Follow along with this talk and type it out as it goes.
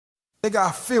Nigga,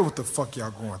 I feel what the fuck y'all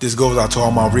going through. This goes out to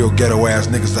all my real ghetto ass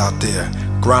niggas out there,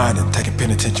 grinding, taking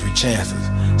penitentiary chances.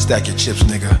 Stack your chips,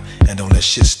 nigga, and don't let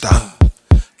shit stop.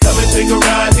 Come and take a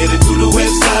ride, headed to the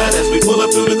west side as we pull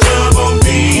up to the club on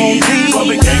𝕿𝖆𝖐𝖊.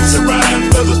 Bumping gangsta rhymes,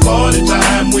 cause it's party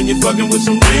time when you're fucking with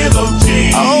some real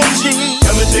OGs.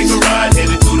 Come and take a ride,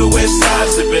 headed to the west side,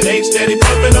 sipping H steady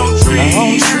puffing on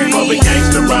trees. Bumping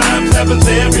gangsta rhymes happens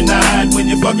every night when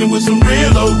you're fucking with some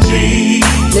real OGs.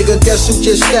 Nigga, guess who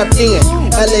just stepped in?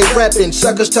 LA rapping,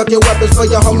 suckers tuck your weapons for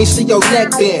your homies, see your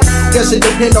neck bend. Guess it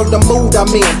depend on the mood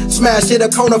I'm in. Smash hit a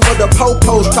corner for the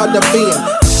po-pos, try to bend.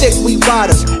 Sick, we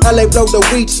riders, LA blow the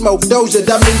weed smoke. 𝕿𝖆𝖐𝖊,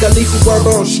 that mean the leafy word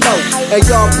on snow. And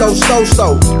y'all flow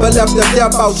so-so, but left the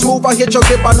depth out. Smooth, I hit your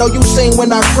hip, I know you seen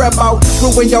when I crep out.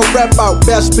 Ruin your rep out,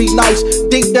 best be nice.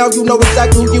 Deep down, you know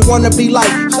exactly who you wanna be like.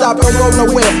 Stop, don't go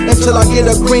nowhere until I get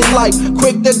a green light.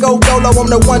 Quick to go YOLO on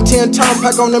the 110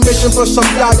 turnpike on a mission for some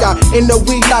yaya in the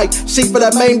weed light. See, for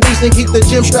that main reason, keep the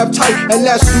gym strap tight, and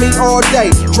that's me all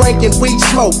day. Drinking weed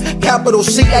smoke, capital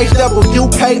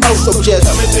𝕿𝖆𝖐𝖊. So just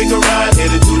come and take a ride,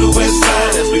 headed to the west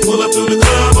side as we pull up to the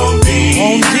club on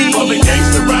𝕿𝖆𝖐𝖊. Bumping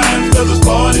gangsta rhymes, cause it's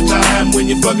party time when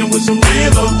you're fucking with some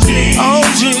real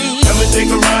OGs. Come and take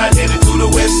a ride, headed to the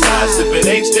west side, sipping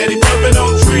H steady puffing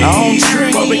on trees.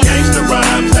 Bumping gangsta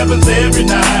rhymes happens every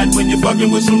night when you're fucking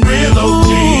with some real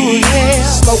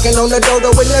OGs. Smoking on the dodo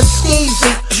with the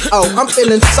skeezy. Oh, I'm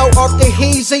feeling so off the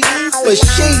heezy, but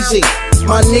sheezy.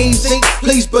 My kneesy,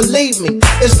 please believe me,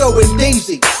 it's going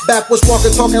easy. Backwards walking,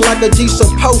 talking like a G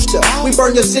supposed to. We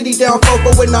burn your city down,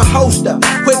 Fofo in a holster.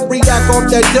 Quick react off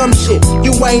that dumb shit. You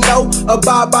ain't know,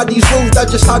 abide by these rules, that's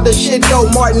just how the shit go.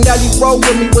 Martin, now you roll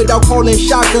with me without calling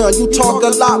shotgun. You talk a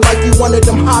lot like you one of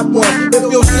them hot ones. If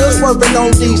you're still swerving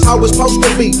on these, how it's supposed to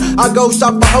be. I go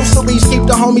shop for hosieries, keep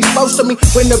the homies close to me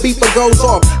when the beeper goes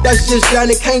off. That's just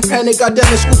Janet, can't panic, goddamn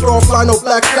it, scooter on fly, no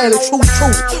black planet. Truth.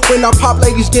 When our pop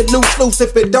ladies get loose.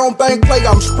 If it don't bang play,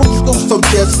 I'm spruce, so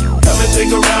just come and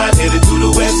take a ride, headed to the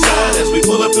west side as we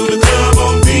pull up to the club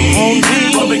on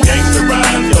𝕿𝖆𝖐𝖊. Bumping gangsta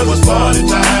rhymes, cause it's party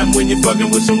time when you're fucking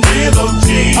with some real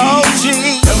OGs.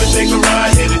 Come and take a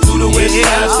ride, headed to the west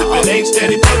side, sipping H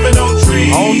steady puffing on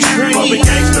trees. Bumping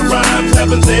gangsta rhymes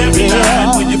happens every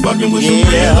night when you're fucking with some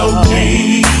real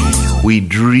OGs. We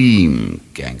dream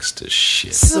gangsta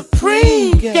shit.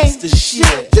 Supreme gangsta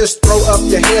shit. Just throw up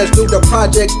your hands, do the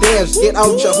project dance. Get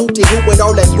out your hootie hoop with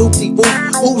all that booty boop.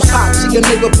 Who's hot? See a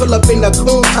nigga pull up in the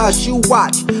coon toss, you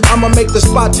watch. I'ma make the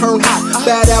spot turn hot.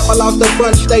 Bad apple out the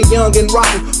bunch, stay young and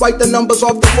rotten. Wipe the numbers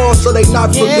off the wall so they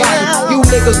not forgotten. You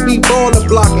niggas be ballin'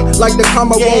 blocking like the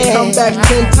karma won't come back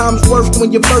 10 times worse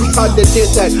when you first tried to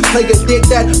did that. Play a dick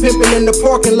that, pimpin' in the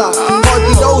parking lot.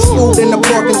 Hardly old school in the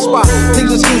parking spot.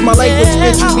 Please excuse my language,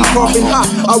 bitch, you be coughing hot.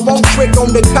 I won't trick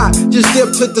on the cot, just dip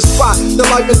to the spot. The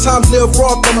life and times live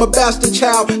raw from a bastard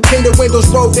child. Tinted windows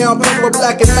roll down, paper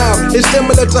black and loud. It's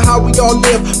similar to how we all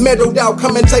live, meddled out.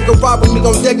 Come and take a ride with me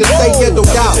on deck and stay ghettoed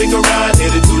out. Take a ride,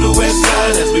 headed to the west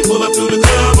side as we pull up to the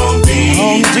club on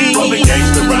𝕿𝖆𝖐𝖊. Bumping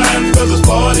gangsta rhymes, cause it's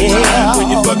party time when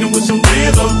you're fucking with some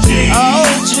real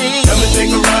OGs. Come and take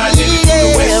a ride, headed to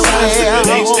the west side,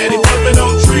 sipping H steady puffing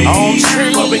on trees.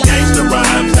 Bumping gangsta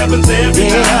rhymes happens every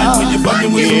night when you're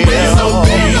fucking with some real OGs.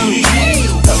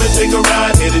 Come and take a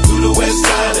ride, headed to the west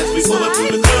side as we pull up to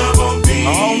the club on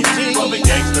𝕿𝖆𝖐𝖊. Bumping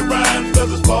gangsta rhymes,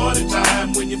 cause it's party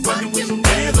time when you're fucking with some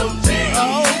real OGs.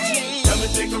 Come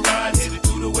and take a ride, headed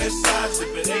to the west side,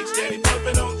 sipping H steady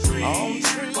puffing on trees.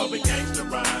 Bumping gangsta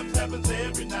rhymes happens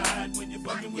every night.